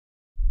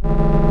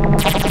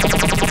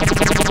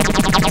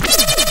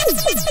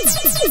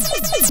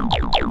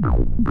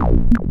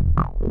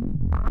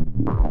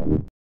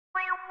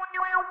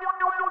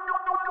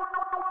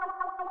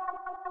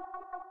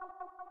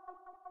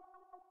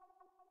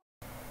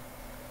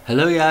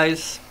Hello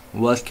guys,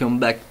 welcome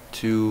back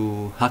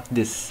to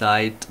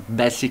HackThisSite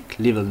Basic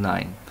Level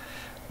 9.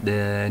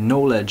 The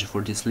knowledge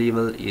for this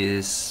level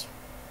is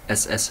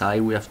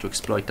SSI. We have to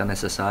exploit an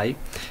SSI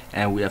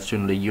and we have to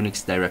know the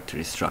Unix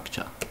directory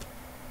structure.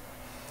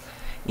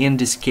 In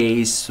this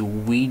case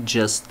we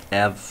just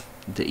have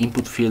the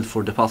input field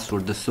for the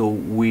password, so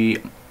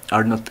we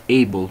are not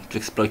able to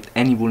exploit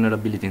any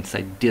vulnerability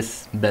inside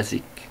this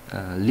basic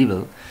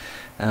level.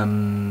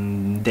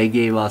 They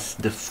gave us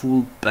the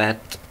full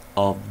path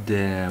of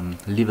the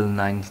level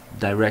 9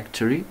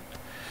 directory,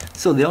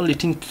 so the only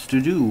thing to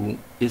do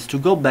is to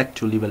go back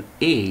to level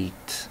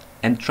 8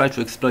 and try to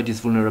exploit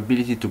this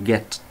vulnerability to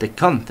get the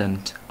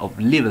content of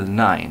level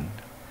 9.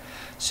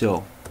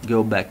 So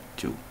go back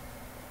to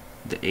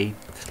the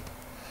 8th.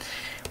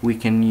 We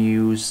can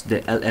use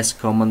the ls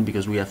command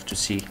because we have to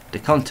see the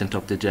content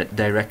of the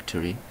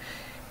directory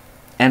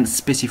and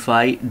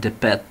specify the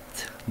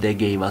path they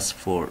gave us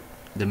for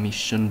the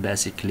mission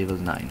basic level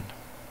 9.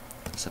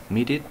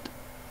 Submit it.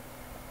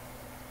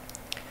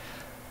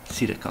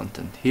 See the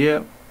content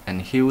here,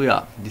 and here we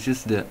are. This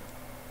is the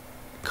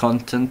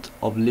content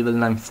of level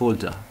 9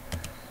 folder.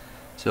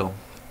 So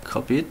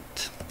copy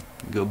it,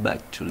 go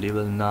back to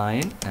level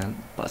 9 and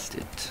paste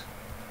it,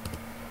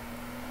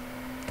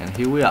 and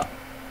here we are.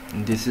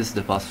 And this is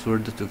the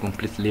password to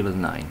complete level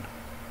 9.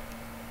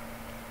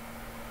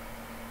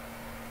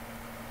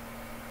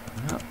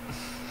 Yeah,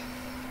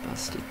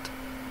 paste it,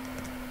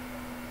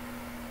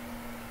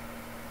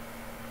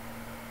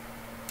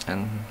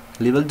 and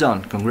level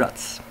done.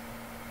 Congrats.